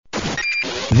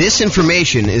This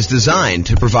information is designed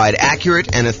to provide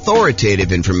accurate and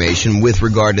authoritative information with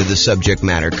regard to the subject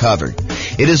matter covered.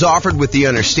 It is offered with the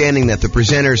understanding that the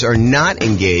presenters are not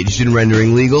engaged in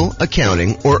rendering legal,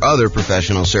 accounting, or other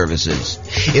professional services.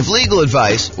 If legal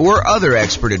advice or other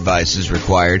expert advice is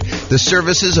required, the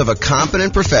services of a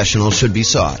competent professional should be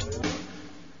sought.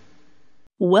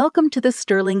 Welcome to the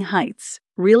Sterling Heights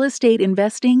Real Estate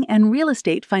Investing and Real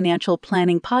Estate Financial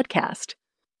Planning Podcast.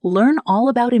 Learn all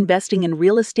about investing in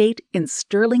real estate in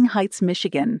Sterling Heights,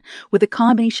 Michigan, with a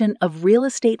combination of real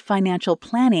estate financial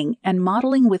planning and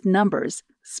modeling with numbers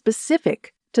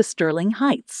specific to Sterling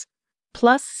Heights,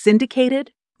 plus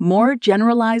syndicated, more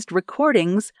generalized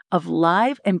recordings of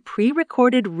live and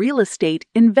pre-recorded real estate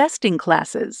investing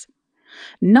classes.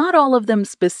 Not all of them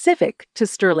specific to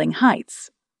Sterling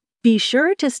Heights. Be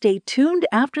sure to stay tuned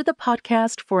after the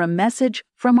podcast for a message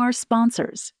from our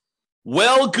sponsors.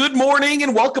 Well, good morning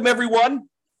and welcome, everyone.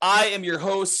 I am your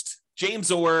host,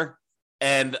 James Orr,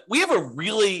 and we have a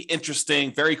really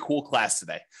interesting, very cool class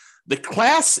today. The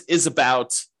class is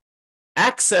about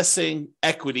accessing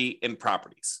equity in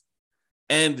properties.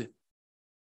 And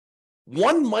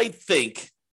one might think,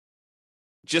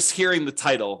 just hearing the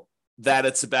title, that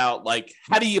it's about like,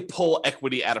 how do you pull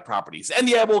equity out of properties? And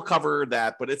yeah, we'll cover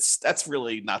that, but that's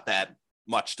really not that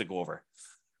much to go over.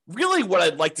 Really, what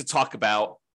I'd like to talk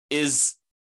about is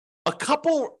a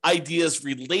couple ideas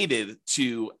related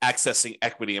to accessing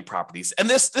equity in properties. And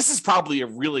this is probably a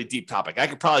really deep topic. I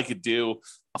could do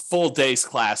a full day's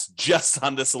class just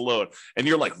on this alone. And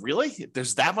you're like, really?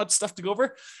 There's that much stuff to go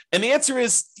over? And the answer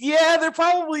is, yeah, there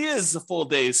probably is a full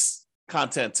day's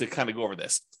content to kind of go over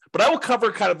this. But I will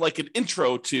cover kind of like an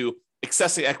intro to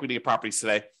accessing equity in properties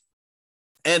today.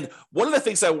 And one of the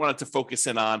things I wanted to focus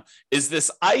in on is this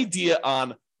idea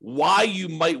on why you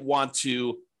might want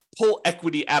to pull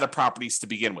equity out of properties to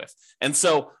begin with. And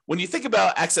so when you think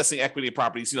about accessing equity in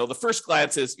properties, the first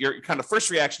glance is your kind of first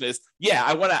reaction is, yeah,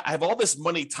 I have all this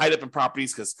money tied up in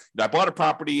properties because I bought a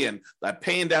property and I'm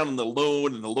paying down on the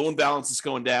loan and the loan balance is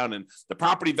going down and the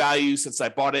property value since I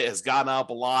bought it has gone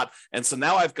up a lot. And so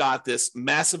now I've got this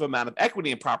massive amount of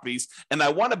equity in properties and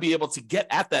I want to be able to get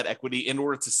at that equity in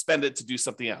order to spend it to do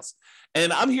something else.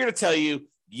 And I'm here to tell you,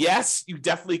 yes, you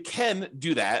definitely can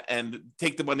do that and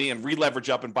take the money and re-leverage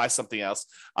up and buy something else.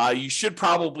 You should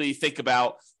probably think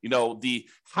about,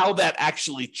 how that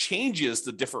actually changes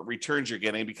the different returns you're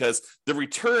getting, because the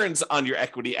returns on your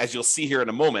equity, as you'll see here in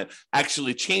a moment,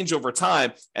 actually change over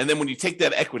time. And then when you take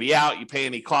that equity out, you pay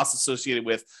any costs associated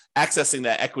with accessing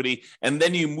that equity, and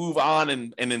then you move on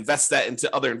and invest that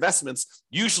into other investments,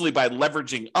 usually by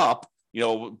leveraging up,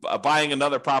 buying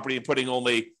another property and putting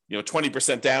only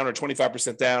 20% down or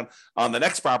 25% down on the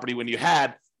next property when you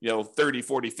had 30,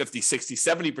 40, 50, 60,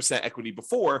 70% equity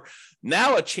before.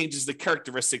 Now it changes the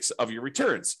characteristics of your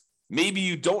returns. Maybe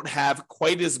you don't have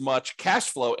quite as much cash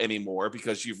flow anymore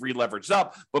because you've re-leveraged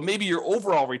up, but maybe your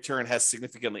overall return has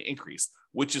significantly increased,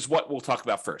 which is what we'll talk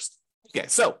about first. Okay,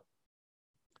 so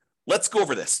let's go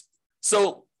over this.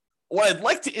 So what I'd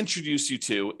like to introduce you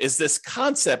to is this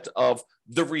concept of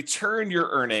the return you're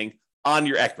earning on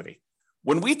your equity.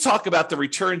 When we talk about the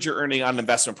returns you're earning on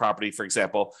investment property, for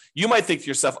example, you might think to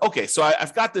yourself, okay, so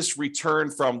I've got this return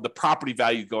from the property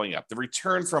value going up, the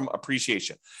return from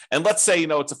appreciation. And let's say,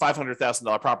 it's a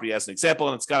 $500,000 property as an example,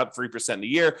 and it's got up 3% in a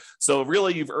year. So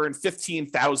really you've earned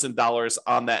 $15,000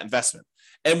 on that investment.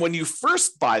 And when you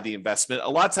first buy the investment, a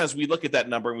lot of times we look at that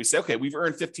number and we say, okay, we've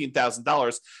earned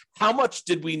 $15,000. How much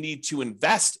did we need to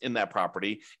invest in that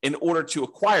property in order to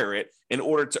acquire it, in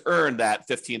order to earn that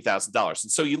 $15,000?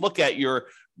 And so you look at your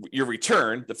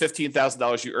return, the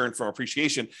 $15,000 you earned from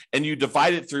appreciation, and you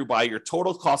divide it through by your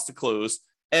total cost to close,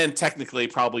 and technically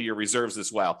probably your reserves as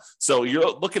well. So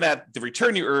you're looking at the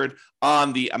return you earned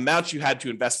on the amount you had to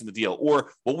invest in the deal,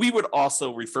 or what we would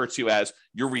also refer to as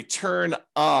your return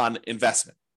on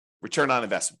investment. Return on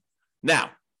investment.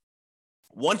 Now,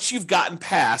 once you've gotten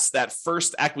past that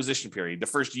first acquisition period, the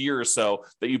first year or so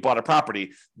that you bought a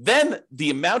property, then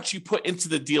the amount you put into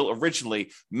the deal originally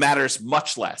matters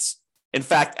much less. In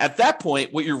fact, at that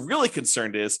point, what you're really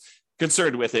concerned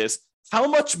with is how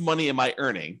much money am I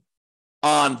earning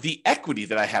on the equity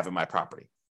that I have in my property?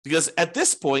 Because at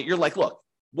this point, you're like, look,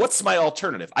 what's my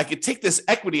alternative? I could take this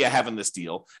equity I have in this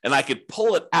deal and I could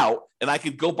pull it out and I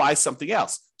could go buy something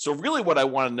else. So really what I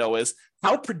want to know is,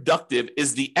 how productive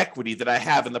is the equity that I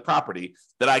have in the property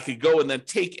that I could go and then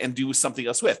take and do something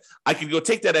else with? I could go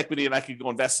take that equity and I could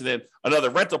go invest it in another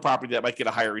rental property that might get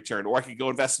a higher return, or I could go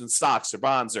invest in stocks or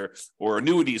bonds or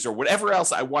annuities or whatever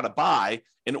else I want to buy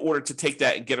in order to take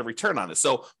that and get a return on it.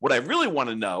 So what I really want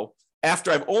to know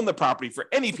after I've owned the property for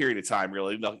any period of time,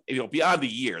 really, beyond a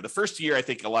year. The first year, I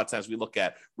think a lot of times we look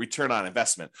at return on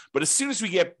investment. But as soon as we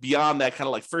get beyond that kind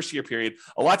of like first year period,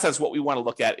 a lot of times what we want to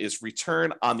look at is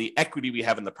return on the equity we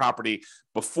have in the property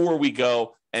before we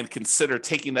go and consider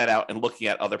taking that out and looking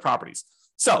at other properties.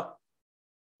 So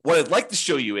what I'd like to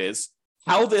show you is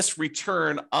how this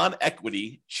return on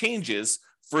equity changes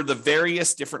for the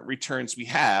various different returns we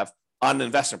have on an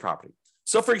investment property.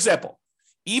 So for example,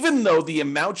 even though the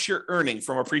amount you're earning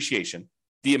from appreciation,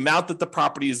 the amount that the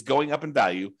property is going up in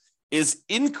value, is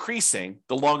increasing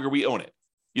the longer we own it.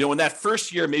 In that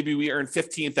first year, maybe we earned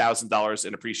 $15,000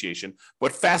 in appreciation,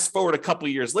 but fast forward a couple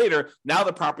of years later, now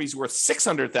the property's worth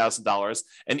 $600,000.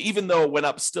 And even though it went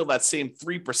up still that same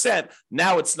 3%,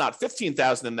 now it's not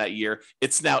 $15,000 in that year,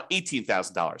 it's now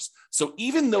 $18,000. So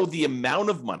even though the amount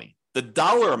of money, the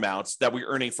dollar amounts that we're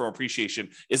earning from appreciation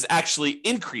is actually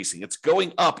increasing, it's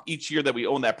going up each year that we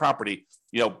own that property,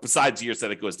 besides years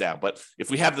that it goes down. But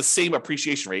if we have the same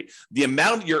appreciation rate, the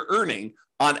amount you're earning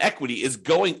on equity is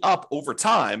going up over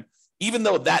time, even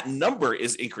though that number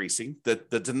is increasing,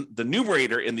 the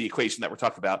numerator in the equation that we're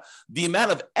talking about, the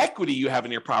amount of equity you have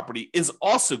in your property is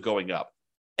also going up.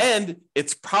 And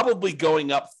it's probably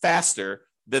going up faster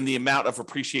than the amount of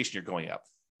appreciation you're going up,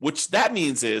 which that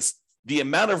means is the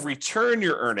amount of return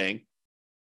you're earning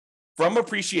from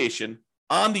appreciation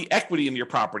on the equity in your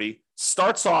property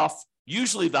starts off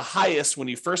usually the highest when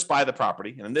you first buy the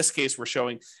property. And in this case, we're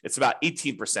showing it's about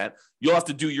 18%. You'll have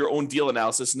to do your own deal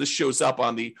analysis. And this shows up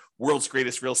on the world's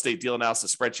greatest real estate deal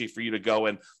analysis spreadsheet for you to go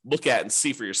and look at and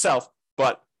see for yourself.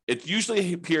 But it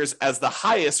usually appears as the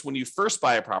highest when you first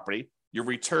buy a property, your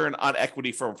return on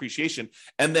equity from appreciation,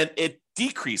 and then it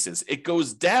decreases. It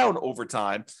goes down over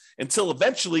time until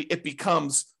eventually it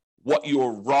becomes what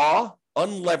your raw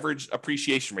unleveraged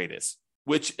appreciation rate is,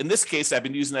 which in this case, I've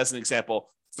been using as an example,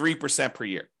 3% per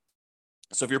year.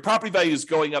 So if your property value is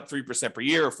going up 3% per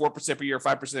year or 4% per year, or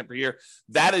 5% per year,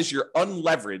 that is your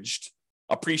unleveraged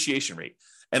appreciation rate.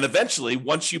 And eventually,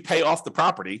 once you pay off the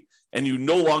property and you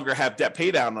no longer have debt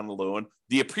pay down on the loan,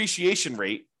 the appreciation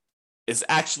rate is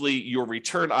actually your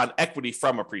return on equity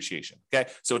from appreciation. Okay.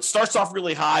 So it starts off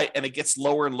really high and it gets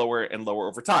lower and lower and lower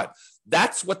over time.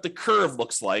 That's what the curve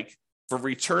looks like for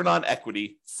return on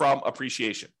equity from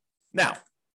appreciation. Now,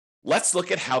 let's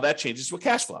look at how that changes with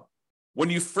cash flow. When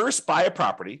you first buy a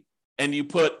property and you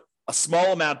put a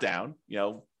small amount down,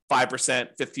 5%, 15%,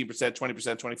 20%,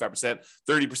 25%,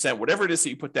 30%, whatever it is that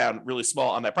you put down really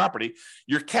small on that property,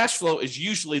 your cash flow is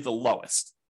usually the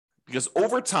lowest because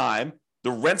over time, the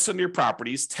rents on your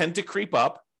properties tend to creep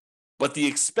up, but the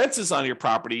expenses on your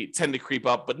property tend to creep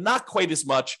up, but not quite as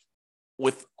much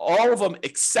with all of them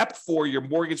except for your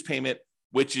mortgage payment,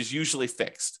 which is usually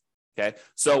fixed. Okay.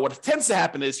 So what tends to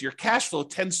happen is your cash flow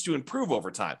tends to improve over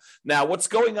time. Now, what's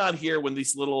going on here when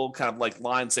these little kind of like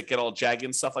lines that get all jagged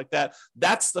and stuff like that,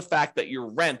 that's the fact that your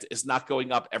rent is not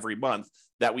going up every month,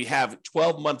 that we have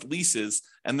 12-month leases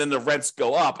and then the rents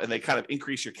go up and they kind of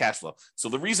increase your cash flow. So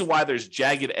the reason why there's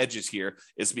jagged edges here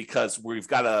is because we've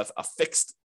got a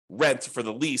fixed rent for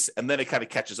the lease and then it kind of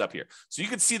catches up here. So you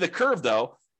can see the curve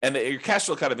though, and your cash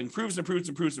flow kind of improves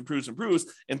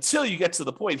until you get to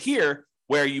the point here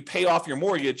where you pay off your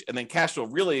mortgage and then cash flow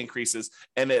really increases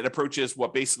and it approaches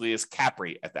what basically is cap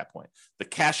rate at that point. The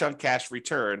cash on cash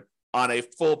return on a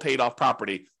full paid off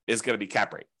property is going to be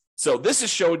cap rate. So this is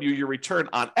showing you your return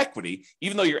on equity.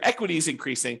 Even though your equity is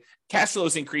increasing, cash flow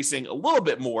is increasing a little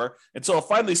bit more until it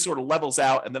finally sort of levels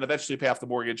out and then eventually pay off the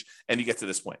mortgage and you get to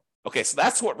this point. Okay, so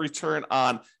that's what return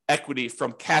on equity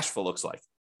from cash flow looks like.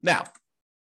 Now,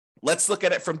 let's look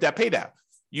at it from debt pay down.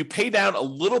 You pay down a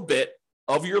little bit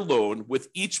of your loan with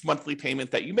each monthly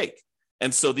payment that you make.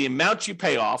 And so the amount you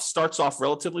pay off starts off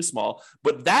relatively small,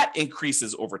 but that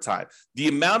increases over time. The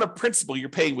amount of principal you're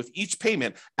paying with each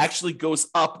payment actually goes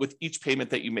up with each payment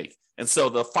that you make. And so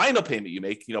the final payment you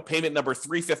make, payment number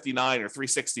 359 or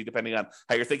 360, depending on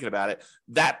how you're thinking about it,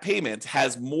 that payment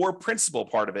has more principal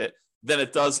part of it than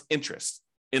it does interest.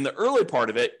 In the early part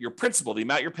of it, your principal, the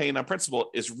amount you're paying on principal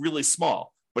is really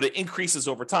small, but it increases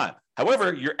over time.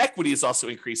 However, your equity is also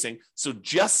increasing. So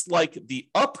just like the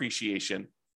appreciation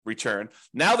return,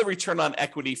 now the return on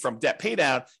equity from debt pay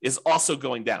down is also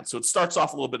going down. So it starts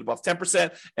off a little bit above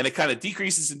 10% and it kind of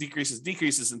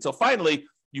decreases until finally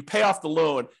you pay off the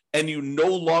loan and you no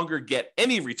longer get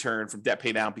any return from debt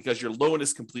pay down because your loan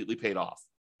is completely paid off.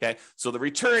 Okay. So the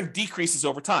return decreases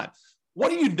over time.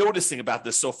 What are you noticing about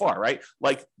this so far, right?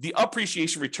 Like the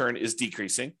appreciation return is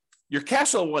decreasing. Your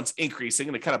cash flow one's increasing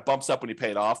and it kind of bumps up when you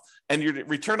pay it off. And your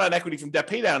return on equity from debt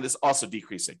pay down is also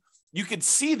decreasing. You can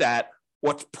see that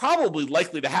what's probably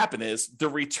likely to happen is the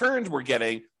returns we're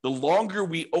getting, the longer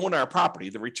we own our property,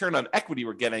 the return on equity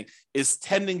we're getting is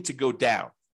tending to go down.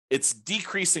 It's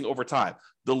decreasing over time.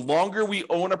 The longer we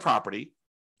own a property,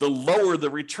 the lower the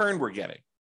return we're getting,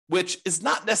 which is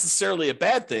not necessarily a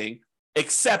bad thing,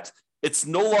 except it's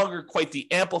no longer quite the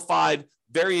amplified,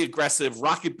 very aggressive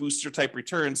rocket booster type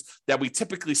returns that we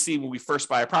typically see when we first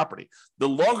buy a property. The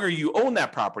longer you own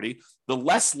that property, the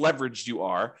less leveraged you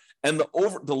are, and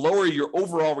the lower your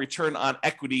overall return on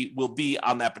equity will be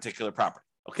on that particular property.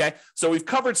 Okay, so we've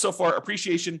covered so far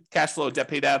appreciation, cash flow, debt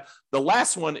pay down. The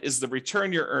last one is the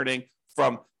return you're earning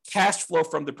from cash flow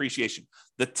from depreciation,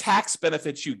 the tax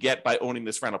benefits you get by owning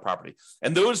this rental property.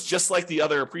 And those, just like the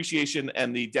other appreciation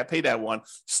and the debt pay down one,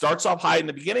 starts off high in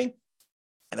the beginning,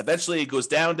 and eventually it goes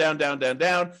down, down, down, down,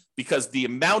 down, because the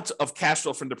amount of cash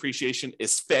flow from depreciation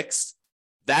is fixed.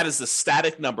 That is a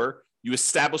static number. You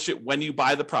establish it when you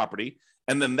buy the property,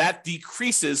 and then that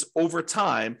decreases over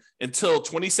time until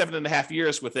 27 and a half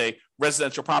years with a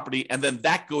residential property, and then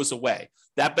that goes away.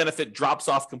 That benefit drops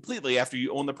off completely after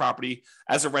you own the property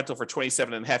as a rental for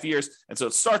 27 and a half years, and so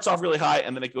it starts off really high,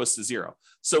 and then it goes to zero.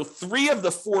 So 3 of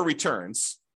the 4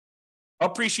 returns,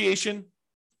 appreciation,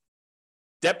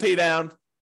 debt pay down,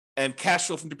 and cash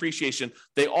flow from depreciation,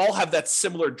 they all have that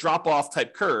similar drop-off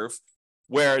type curve,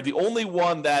 where the only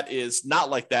one that is not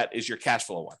like that is your cash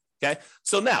flow one. Okay,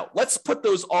 so now let's put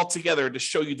those all together to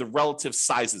show you the relative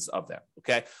sizes of them.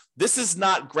 Okay, this is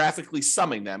not graphically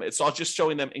summing them, it's all just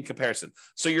showing them in comparison.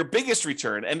 So your biggest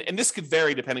return, and this could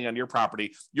vary depending on your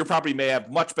property may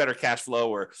have much better cash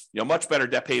flow, or much better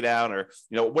debt pay down, or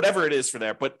whatever it is for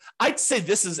there. But I'd say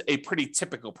this is a pretty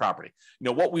typical property,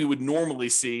 what we would normally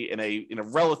see in a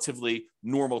relatively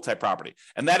normal type property.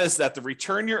 And that is that the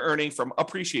return you're earning from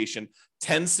appreciation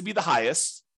tends to be the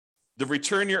highest. The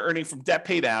return you're earning from debt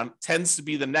pay down tends to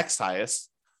be the next highest.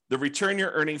 The return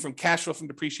you're earning from cash flow from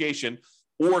depreciation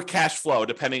or cash flow,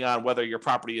 depending on whether your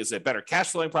property is a better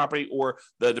cash flowing property or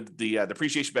the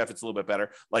depreciation benefit's a little bit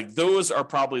better. Like, those are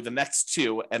probably the next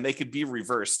 2, and they could be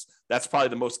reversed. That's probably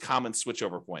the most common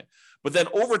switchover point. But then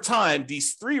over time,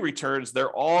 these 3 returns,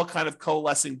 they're all kind of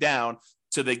coalescing down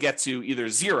till they get to either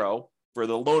zero for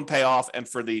the loan payoff and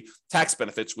for the tax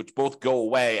benefits, which both go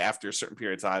away after a certain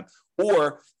period of time,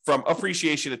 or from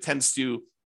appreciation, it tends to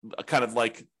kind of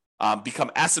like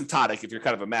become asymptotic. If you're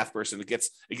kind of a math person, it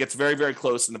gets very, very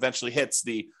close and eventually hits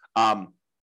the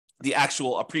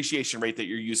actual appreciation rate that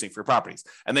you're using for properties.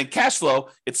 And then cash flow,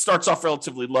 it starts off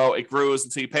relatively low, it grows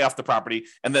until you pay off the property,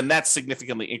 and then that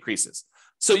significantly increases.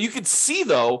 So you can see,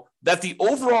 though, that the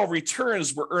overall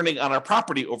returns we're earning on our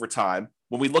property over time,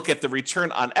 when we look at the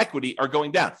return on equity, are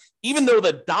going down, even though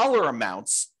the dollar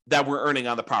amounts that we're earning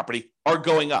on the property are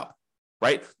going up,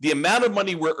 right? The amount of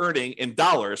money we're earning in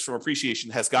dollars from appreciation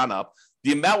has gone up.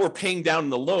 The amount we're paying down in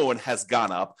the loan has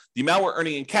gone up. The amount we're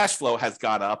earning in cash flow has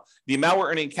gone up. The amount we're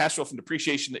earning in cash flow from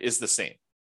depreciation is the same.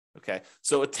 Okay,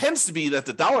 so it tends to be that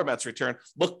the dollar amounts return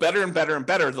look better and better and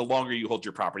better the longer you hold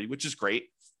your property, which is great.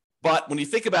 But when you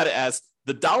think about it as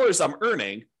the dollars I'm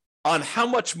earning on how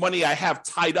much money I have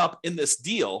tied up in this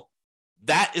deal,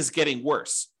 that is getting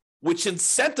worse, which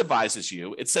incentivizes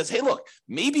you. It says, hey, look,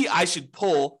 maybe I should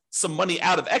pull some money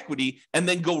out of equity and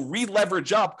then go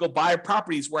re-leverage up, go buy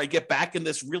properties where I get back in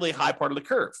this really high part of the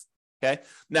curve. Okay,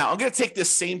 now I'm going to take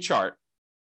this same chart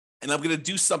and I'm going to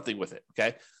do something with it.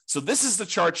 Okay, so this is the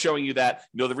chart showing you that,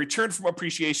 the return from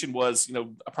appreciation was,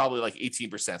 probably like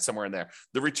 18%, somewhere in there.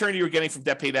 The return you were getting from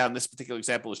debt pay down in this particular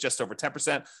example was just over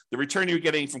 10%. The return you were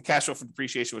getting from cash flow from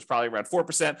depreciation was probably around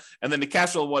 4%. And then the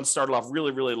cash flow one started off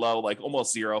really, really low, like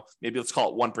almost zero. Maybe let's call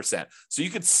it 1%. So you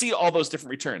could see all those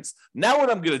different returns. Now what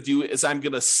I'm going to do is I'm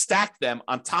going to stack them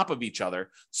on top of each other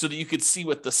so that you could see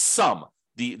what the sum,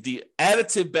 the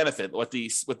additive benefit, what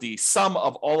the sum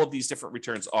of all of these different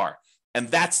returns are. And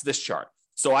that's this chart.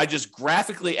 So I just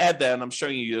graphically add that, and I'm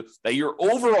showing you that your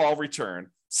overall return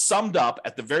summed up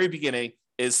at the very beginning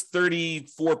is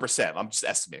 34%. I'm just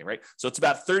estimating, right? So it's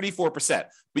about 34%.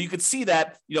 But you can see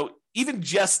that, even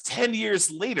just 10 years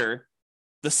later,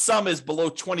 the sum is below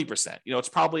 20%. It's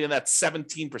probably in that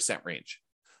 17% range.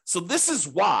 So this is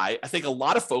why I think a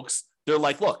lot of folks, they're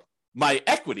like, look, my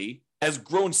equity has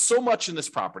grown so much in this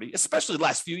property, especially the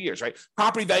last few years, right?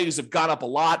 Property values have gone up a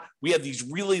lot. We have these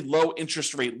really low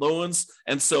interest rate loans.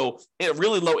 And so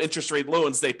really low interest rate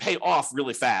loans, they pay off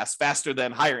really fast, faster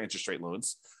than higher interest rate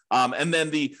loans. And then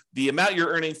the amount you're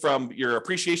earning from your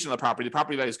appreciation of the property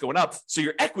value is going up. So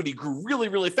your equity grew really,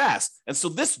 really fast. And so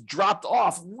this dropped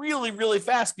off really, really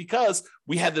fast because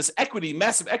we had this equity,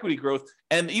 massive equity growth.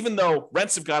 And even though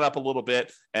rents have gone up a little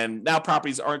bit and now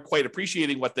properties aren't quite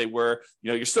appreciating what they were,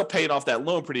 you're still paying off that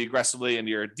loan pretty aggressively and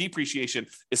your depreciation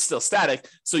is still static.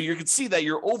 So you can see that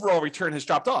your overall return has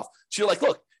dropped off. So you're like,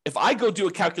 look, if I go do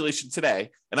a calculation today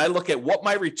and I look at what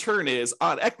my return is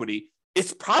on equity,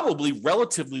 it's probably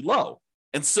relatively low.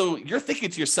 And so you're thinking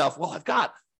to yourself, well, I've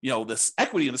got, this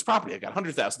equity in this property. I got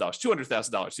 $100,000,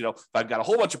 $200,000. If I've got a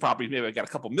whole bunch of properties, maybe I've got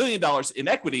a couple $1 million in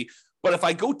equity. But if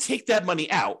I go take that money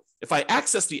out, if I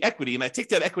access the equity and I take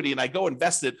that equity and I go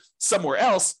invest it somewhere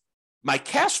else, my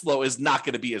cash flow is not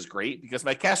going to be as great because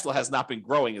my cash flow has not been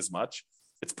growing as much.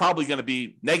 It's probably going to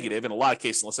be negative in a lot of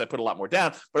cases unless I put a lot more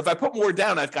down. But if I put more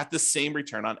down, I've got the same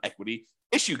return on equity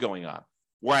issue going on,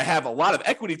 where I have a lot of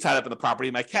equity tied up in the property,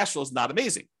 my cash flow is not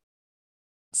amazing.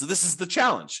 So this is the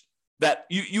challenge that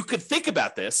you could think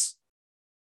about this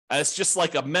as just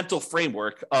like a mental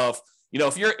framework of,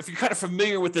 if you're kind of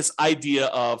familiar with this idea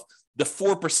of the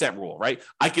 4% rule, right?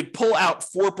 I could pull out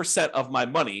 4% of my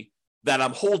money that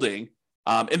I'm holding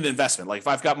in an investment. Like if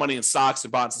I've got money in stocks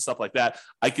and bonds and stuff like that,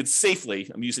 I could safely,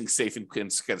 I'm using safe in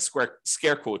kind of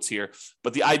scare quotes here,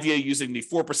 but the idea using the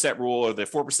 4% rule or the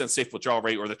 4% safe withdrawal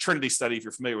rate or the Trinity study, if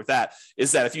you're familiar with that,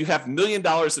 is that if you have $1 million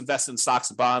invested in stocks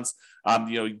and bonds,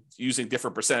 using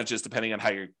different percentages depending on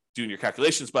how you're doing your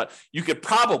calculations, but you could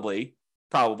probably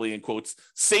in quotes,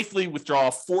 safely withdraw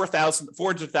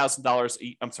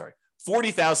 $400,000. I'm sorry.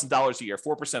 $40,000 a year,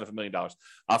 4% of $1 million,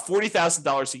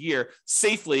 $40,000 a year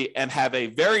safely and have a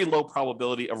very low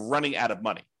probability of running out of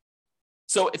money.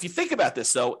 So if you think about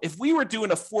this, though, if we were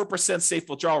doing a 4% safe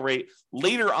withdrawal rate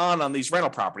later on these rental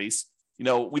properties,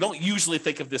 we don't usually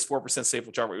think of this 4% safe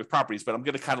withdrawal rate with properties, but I'm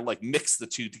going to kind of like mix the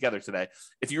two together today.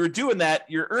 If you were doing that,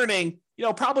 you're earning,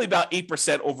 probably about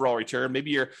 8% overall return.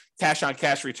 Maybe your cash on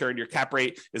cash return, your cap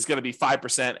rate is going to be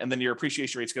 5%, and then your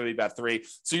appreciation rate is going to be about 3%.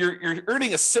 So you're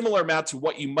earning a similar amount to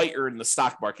what you might earn in the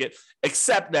stock market,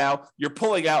 except now you're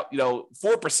pulling out,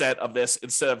 4% of this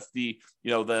instead of the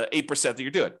 8% that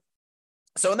you're doing.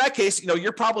 So in that case,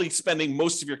 you're probably spending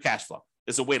most of your cash flow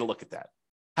is a way to look at that.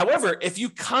 However, if you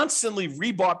constantly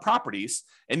rebought properties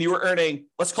and you were earning,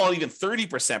 let's call it even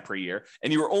 30% per year,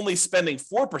 and you were only spending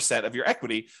 4% of your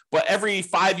equity, but every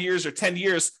 5 years or 10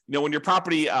 years, when your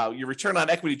property, your return on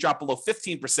equity dropped below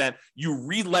 15%, you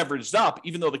re-leveraged up,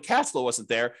 even though the cash flow wasn't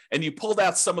there, and you pulled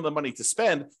out some of the money to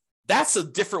spend. That's a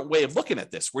different way of looking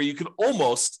at this, where you could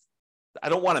almost, I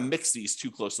don't want to mix these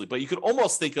too closely, but you could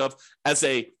almost think of as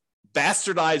a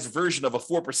bastardized version of a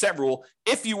 4% rule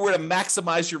if you were to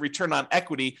maximize your return on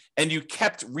equity and you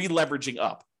kept re-leveraging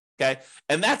up, okay?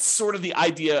 And that's sort of the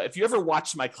idea. If you ever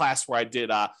watched my class where I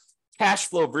did cash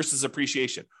flow versus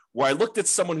appreciation, where I looked at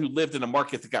someone who lived in a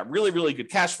market that got really, really good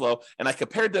cash flow, and I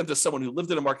compared them to someone who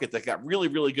lived in a market that got really,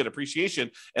 really good appreciation,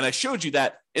 and I showed you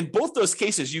that in both those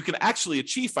cases, you can actually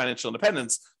achieve financial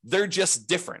independence. They're just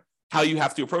different how you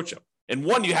have to approach them. And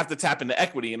one, you have to tap into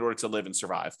equity in order to live and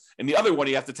survive. And the other one,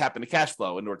 you have to tap into cash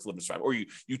flow in order to live and survive. Or you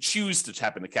choose to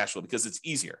tap into cash flow because it's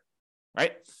easier,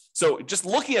 right? So just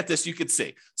looking at this, you could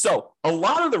see. So a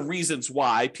lot of the reasons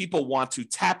why people want to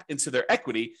tap into their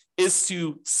equity is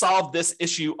to solve this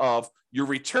issue of your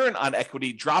return on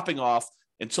equity dropping off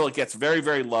until it gets very,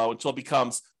 very low, until it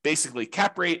becomes basically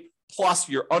cap rate plus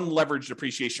your unleveraged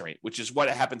depreciation rate, which is what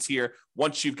happens here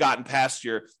once you've gotten past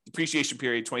your depreciation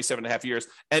period, 27 and a half years,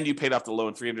 and you paid off the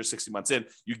loan 360 months in.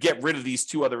 You get rid of these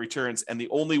two other returns, and the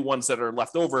only ones that are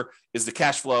left over is the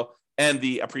cash flow and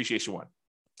the appreciation one.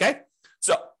 Okay?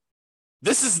 So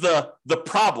this is the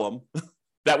problem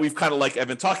that we've kind of like I've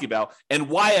been talking about, and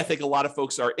why I think a lot of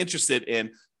folks are interested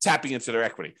in tapping into their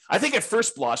equity. I think at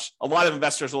first blush, a lot of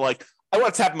investors are like, I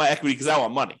want to tap in my equity because I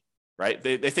want money. Right?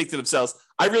 They think to themselves,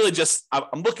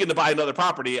 I'm looking to buy another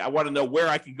property. I want to know where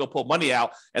I can go pull money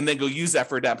out and then go use that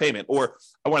for a down payment. Or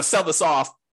I want to sell this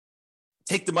off,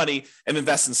 take the money and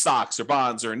invest in stocks or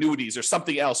bonds or annuities or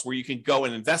something else where you can go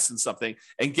and invest in something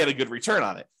and get a good return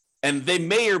on it. And they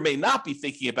may or may not be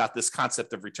thinking about this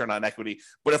concept of return on equity.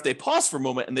 But if they pause for a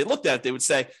moment and they looked at it, they would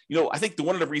say, I think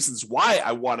one of the reasons why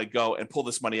I want to go and pull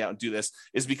this money out and do this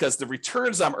is because the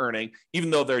returns I'm earning, even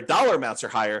though their dollar amounts are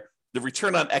higher, the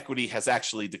return on equity has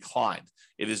actually declined.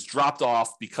 It has dropped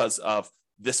off because of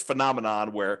this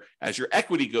phenomenon where as your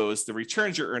equity goes, the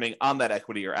returns you're earning on that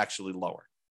equity are actually lower.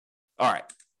 All right.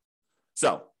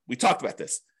 So we talked about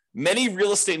this. Many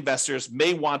real estate investors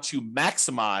may want to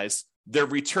maximize their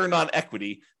return on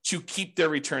equity to keep their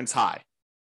returns high.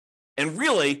 And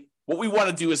really, what we want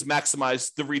to do is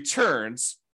maximize the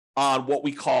returns on what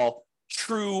we call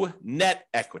true net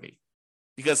equity.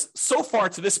 Because so far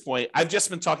to this point, I've just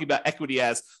been talking about equity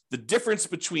as the difference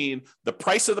between the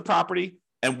price of the property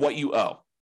and what you owe.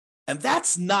 And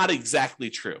that's not exactly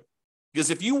true. Because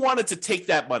if you wanted to take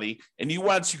that money and you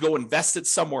wanted to go invest it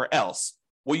somewhere else,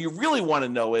 what you really want to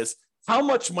know is how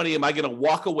much money am I going to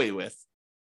walk away with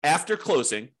after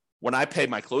closing when I pay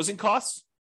my closing costs,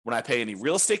 when I pay any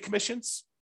real estate commissions,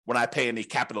 when I pay any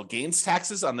capital gains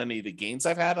taxes on any of the gains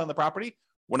I've had on the property,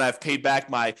 when I've paid back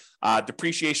my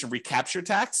depreciation recapture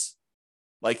tax.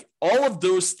 Like all of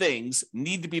those things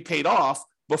need to be paid off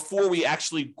before we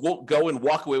actually go and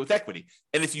walk away with equity.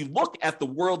 And if you look at the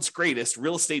world's greatest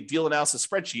real estate deal analysis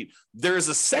spreadsheet, there is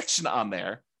a section on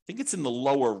there, I think it's in the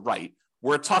lower right,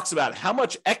 where it talks about how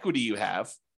much equity you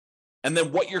have and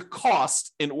then what your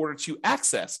cost in order to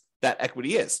access that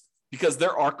equity is. Because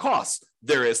there are costs.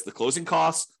 There is the closing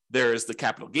costs, there is the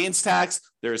capital gains tax,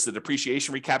 there is the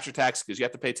depreciation recapture tax, because you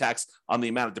have to pay tax on the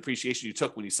amount of depreciation you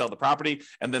took when you sell the property,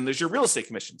 and then there's your real estate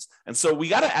commissions. And so we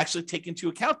got to actually take into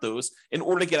account those in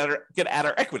order to get at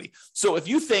our equity. So if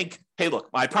you think, hey, look,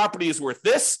 my property is worth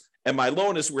this and my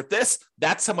loan is worth this,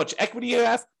 that's how much equity you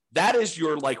have. That is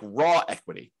your like raw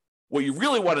equity. What you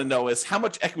really want to know is how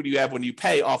much equity you have when you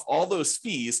pay off all those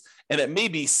fees, and it may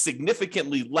be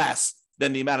significantly less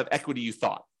than the amount of equity you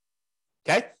thought.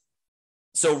 Okay?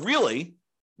 So really,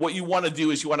 what you want to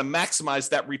do is you want to maximize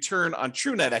that return on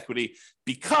true net equity,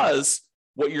 because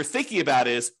what you're thinking about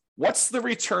is what's the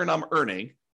return I'm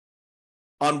earning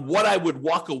on what I would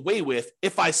walk away with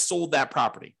if I sold that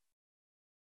property?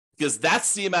 Because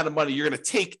that's the amount of money you're going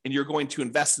to take and you're going to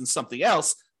invest in something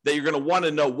else that you're going to want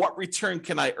to know what return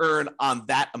can I earn on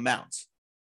that amount.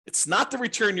 It's not the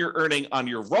return you're earning on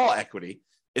your raw equity.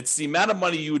 It's the amount of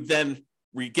money you would then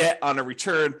get on a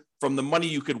return from the money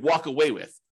you could walk away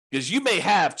with. Because you may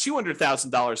have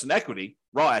 $200,000 in equity,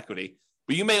 raw equity,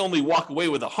 but you may only walk away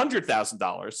with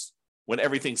 $100,000 when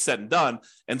everything's said and done.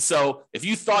 And so if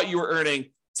you thought you were earning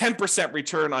 10%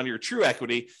 return on your true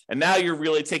equity, and now you're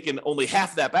really taking only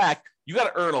half that back, you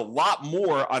got to earn a lot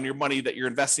more on your money that you're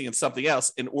investing in something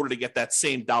else in order to get that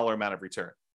same dollar amount of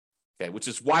return. Okay, which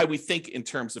is why we think in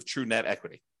terms of true net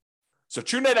equity. So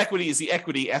true net equity is the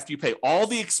equity after you pay all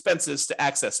the expenses to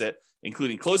access it,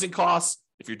 including closing costs.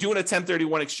 If you're doing a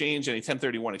 1031 exchange, any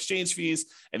 1031 exchange fees,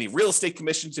 any real estate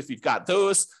commissions, if you've got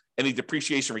those, any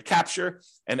depreciation recapture,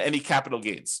 and any capital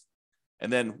gains.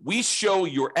 And then we show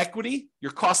your equity,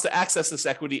 your cost to access this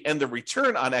equity, and the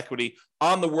return on equity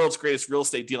on the world's greatest real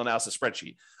estate deal analysis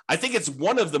spreadsheet. I think it's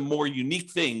one of the more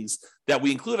unique things that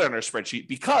we include on our spreadsheet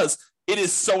because it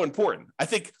is so important. I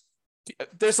think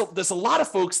there's a lot of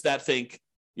folks that think,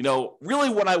 you know, really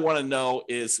what I want to know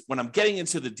is when I'm getting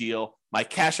into the deal, my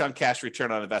cash on cash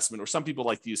return on investment, or some people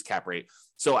like to use cap rate.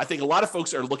 So I think a lot of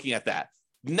folks are looking at that.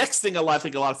 Next thing I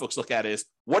think a lot of folks look at is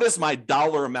what is my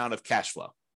dollar amount of cash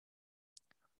flow?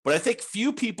 But I think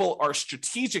few people are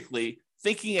strategically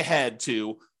thinking ahead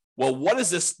to, well, what does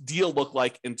this deal look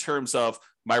like in terms of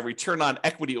my return on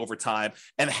equity over time?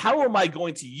 And how am I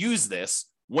going to use this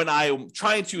when I'm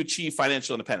trying to achieve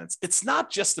financial independence? It's not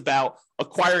just about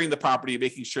acquiring the property and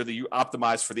making sure that you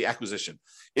optimize for the acquisition.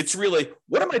 It's really,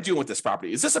 what am I doing with this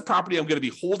property? Is this a property I'm going to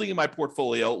be holding in my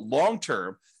portfolio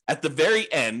long-term at the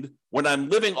very end when I'm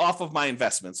living off of my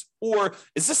investments? Or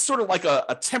is this sort of like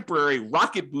a temporary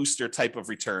rocket booster type of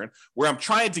return where I'm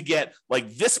trying to get like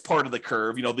this part of the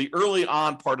curve, you know, the early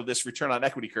on part of this return on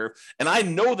equity curve. And I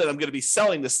know that I'm going to be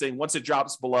selling this thing once it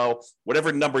drops below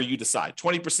whatever number you decide,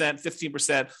 20%,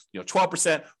 15%,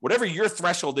 12%, whatever your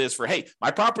threshold is for, hey,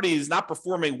 my property is not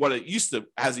performing what it used to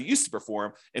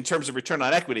perform in terms of return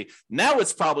on equity. Now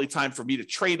it's probably time for me to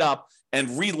trade up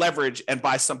and re-leverage and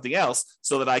buy something else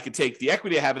so that I can take the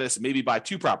equity I have in this and maybe buy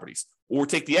 2 properties, or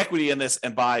take the equity in this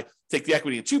and take the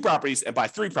equity in 2 properties and buy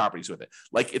 3 properties with it.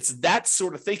 Like, it's that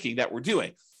sort of thinking that we're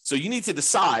doing. So you need to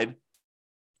decide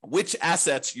which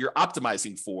assets you're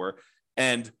optimizing for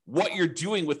and what you're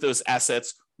doing with those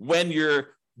assets when you're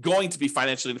going to be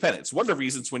financially independent. It's one of the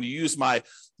reasons when you use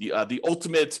the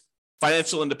ultimate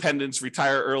financial independence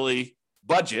retire early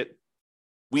budget,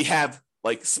 we have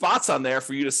like spots on there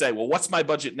for you to say, well, what's my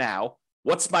budget now?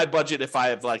 What's my budget if I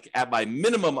have like at my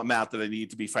minimum amount that I need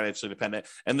to be financially independent?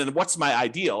 And then what's my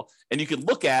ideal? And you can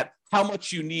look at how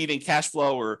much you need in cash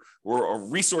flow or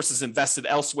resources invested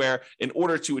elsewhere in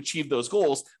order to achieve those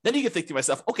goals. Then you can think to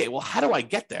myself, okay, well, how do I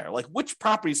get there? Like, which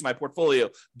properties in my portfolio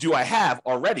do I have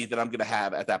already that I'm going to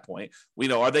have at that point?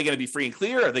 Are they going to be free and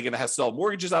clear? Are they going to have still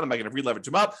mortgages on them? Am I going to re-leverage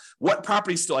them up? What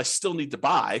properties do I still need to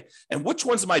buy? And which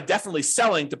ones am I definitely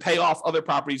selling to pay off other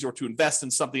properties or to invest in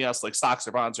something else like stocks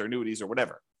or bonds or annuities or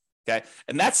whatever? Okay.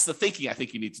 And that's the thinking I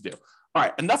think you need to do. All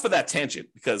right. Enough of that tangent,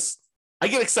 because I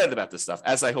get excited about this stuff,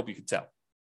 as I hope you can tell.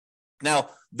 Now,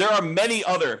 there are many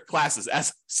other classes,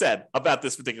 as I said, about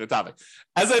this particular topic.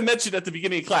 As I mentioned at the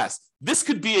beginning of class, this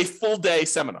could be a full day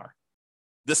seminar.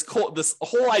 This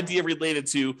whole idea related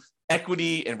to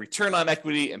equity and return on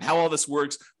equity and how all this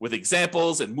works with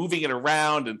examples and moving it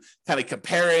around and kind of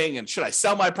comparing, and should I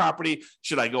sell my property?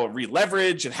 Should I go and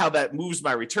re-leverage, and how that moves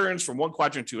my returns from one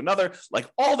quadrant to another? Like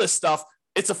all this stuff,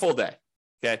 it's a full day.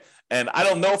 Okay. And I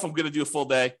don't know if I'm going to do a full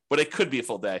day, but it could be a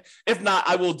full day. If not,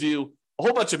 I will do a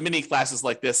whole bunch of mini classes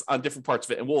like this on different parts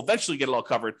of it, and we'll eventually get it all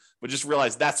covered, but just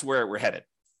realize that's where we're headed.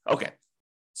 Okay.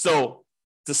 So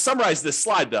to summarize this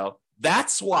slide though,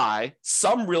 that's why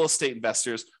some real estate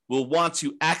investors will want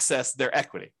to access their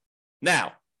equity.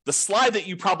 Now, the slide that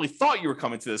you probably thought you were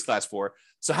coming to this class for,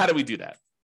 so how do we do that?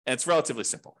 And it's relatively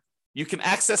simple. You can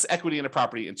access equity in a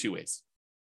property in two ways.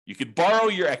 You could borrow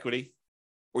your equity,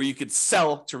 or you could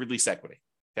sell to release equity,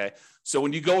 okay? So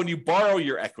when you go and you borrow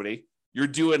your equity, you're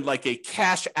doing like a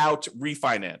cash out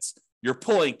refinance. You're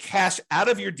pulling cash out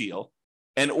of your deal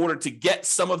in order to get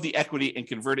some of the equity and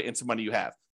convert it into money you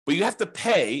have. But you have to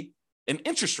pay an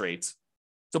interest rate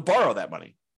to borrow that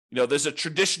money. You know, there's a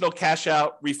traditional cash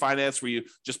out refinance where you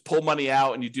just pull money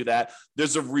out and you do that.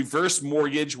 There's a reverse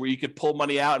mortgage where you could pull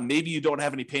money out and maybe you don't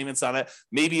have any payments on it.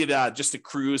 Maybe it just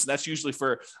accrues. And that's usually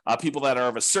for people that are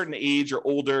of a certain age or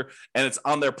older, and it's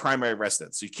on their primary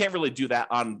residence. So you can't really do that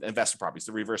on investment properties,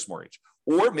 the reverse mortgage.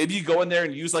 Or maybe you go in there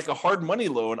and use like a hard money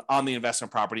loan on the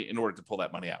investment property in order to pull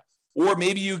that money out. Or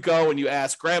maybe you go and you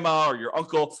ask grandma or your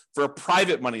uncle for a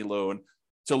private money loan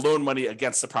to loan money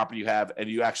against the property you have, and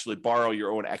you actually borrow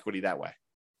your own equity that way.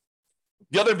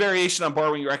 The other variation on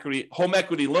borrowing your equity, home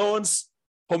equity loans,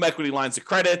 home equity lines of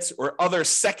credit, or other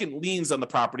second liens on the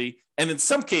property. And in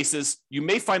some cases, you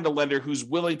may find a lender who's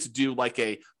willing to do like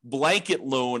a blanket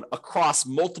loan across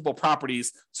multiple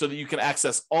properties so that you can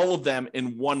access all of them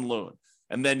in one loan.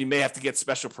 And then you may have to get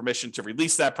special permission to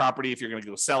release that property if you're going to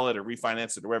go sell it or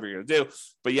refinance it or whatever you're going to do.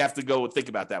 But you have to go and think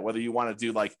about that, whether you want to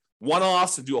do like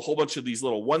one-offs and do a whole bunch of these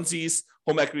little onesies,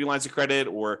 home equity lines of credit,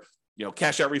 or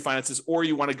cash out refinances, or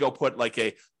you want to go put like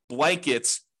a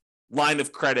blanket line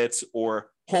of credit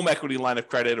or home equity line of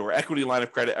credit or equity line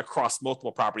of credit across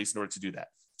multiple properties in order to do that.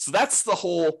 So that's the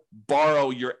whole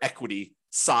borrow your equity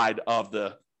side of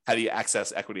the how do you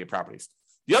access equity in properties.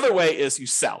 The other way is you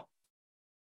sell.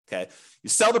 Okay, you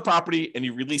sell the property and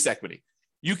you release equity.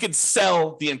 You can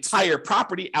sell the entire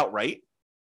property outright,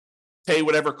 pay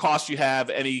whatever cost you have,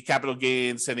 any capital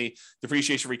gains, any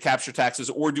depreciation, recapture taxes,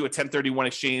 or do a 1031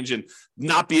 exchange and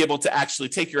not be able to actually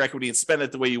take your equity and spend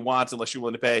it the way you want unless you're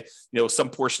willing to pay, some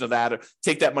portion of that, or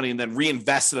take that money and then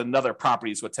reinvest in another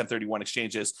property is what 1031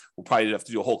 exchange is. We'll probably have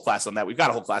to do a whole class on that. We've got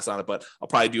a whole class on it, but I'll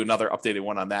probably do another updated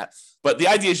one on that. But the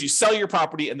idea is you sell your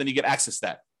property and then you get access to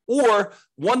that. Or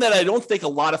one that I don't think a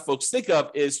lot of folks think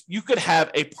of is you could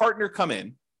have a partner come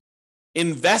in,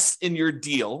 invest in your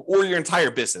deal or your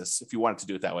entire business if you wanted to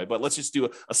do it that way. But let's just do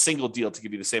a single deal to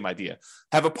give you the same idea.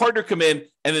 Have a partner come in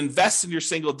and invest in your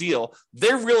single deal.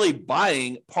 They're really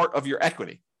buying part of your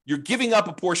equity. You're giving up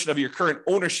a portion of your current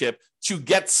ownership to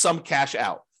get some cash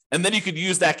out. And then you could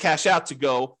use that cash out to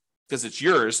go, because it's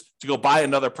yours, to go buy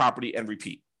another property and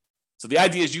repeat. So the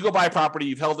idea is you go buy a property,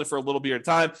 you've held it for a little bit of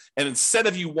time, and instead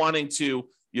of you wanting to,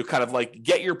 kind of like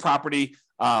get your property,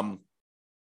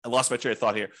 I lost my train of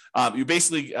thought here. You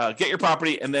basically get your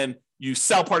property and then you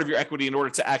sell part of your equity in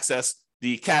order to access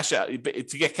the cash out, to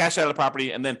get cash out of the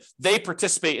property, and then they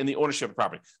participate in the ownership of the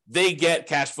property. They get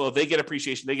cash flow, they get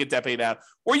appreciation, they get debt paid out,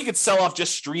 or you could sell off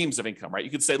just streams of income, right?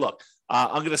 You could say, look,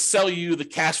 I'm going to sell you the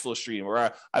cash flow stream,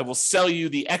 or I will sell you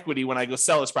the equity when I go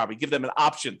sell this property, give them an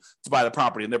option to buy the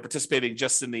property, and they're participating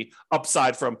just in the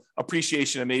upside from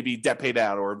appreciation and maybe debt paid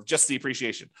out or just the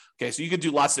appreciation. Okay, so you could do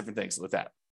lots of different things with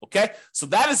that. Okay, so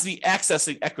that is the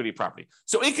accessing equity property.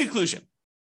 So in conclusion,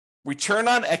 return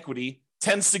on equity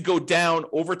tends to go down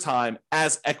over time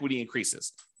as equity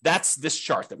increases. That's this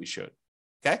chart that we showed.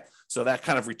 Okay, so that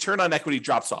kind of return on equity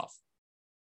drops off.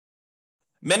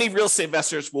 Many real estate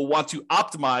investors will want to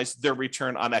optimize their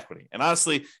return on equity. And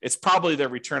honestly, it's probably their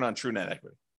return on true net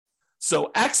equity.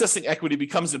 So accessing equity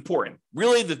becomes important.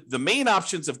 Really, the main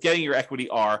options of getting your equity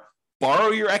are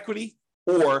borrow your equity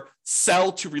or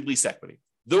sell to release equity.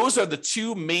 Those are the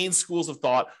two main schools of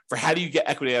thought for how do you get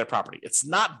equity out of property. It's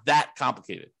not that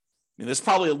complicated. I mean, there's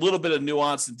probably a little bit of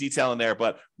nuance and detail in there,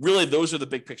 but really those are the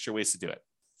big picture ways to do it.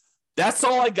 That's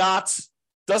all I got.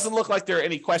 Doesn't look like there are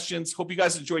any questions. Hope you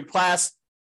guys enjoyed class.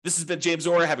 This has been James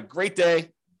Orr. Have a great day.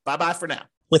 Bye-bye for now.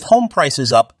 With home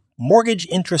prices up, mortgage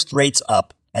interest rates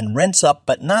up, and rents up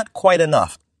but not quite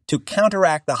enough to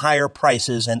counteract the higher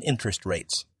prices and interest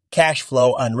rates. cash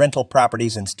flow on rental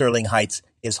properties in Sterling Heights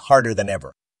is harder than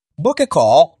ever. Book a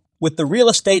call with the Real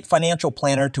Estate Financial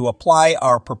Planner to apply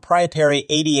our proprietary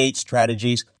 88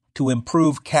 strategies to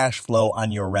improve cash flow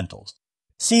on your rentals.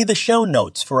 See the show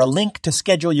notes for a link to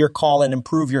schedule your call and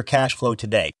improve your cash flow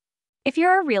today. If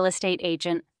you're a real estate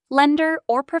agent, lender,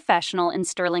 or professional in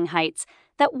Sterling Heights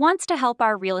that wants to help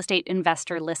our real estate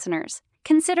investor listeners,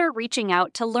 consider reaching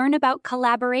out to learn about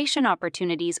collaboration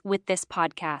opportunities with this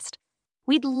podcast.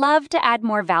 We'd love to add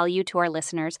more value to our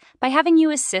listeners by having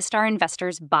you assist our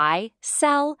investors buy,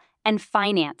 sell, and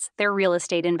finance their real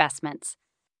estate investments.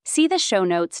 See the show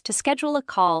notes to schedule a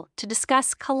call to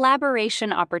discuss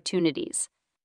collaboration opportunities.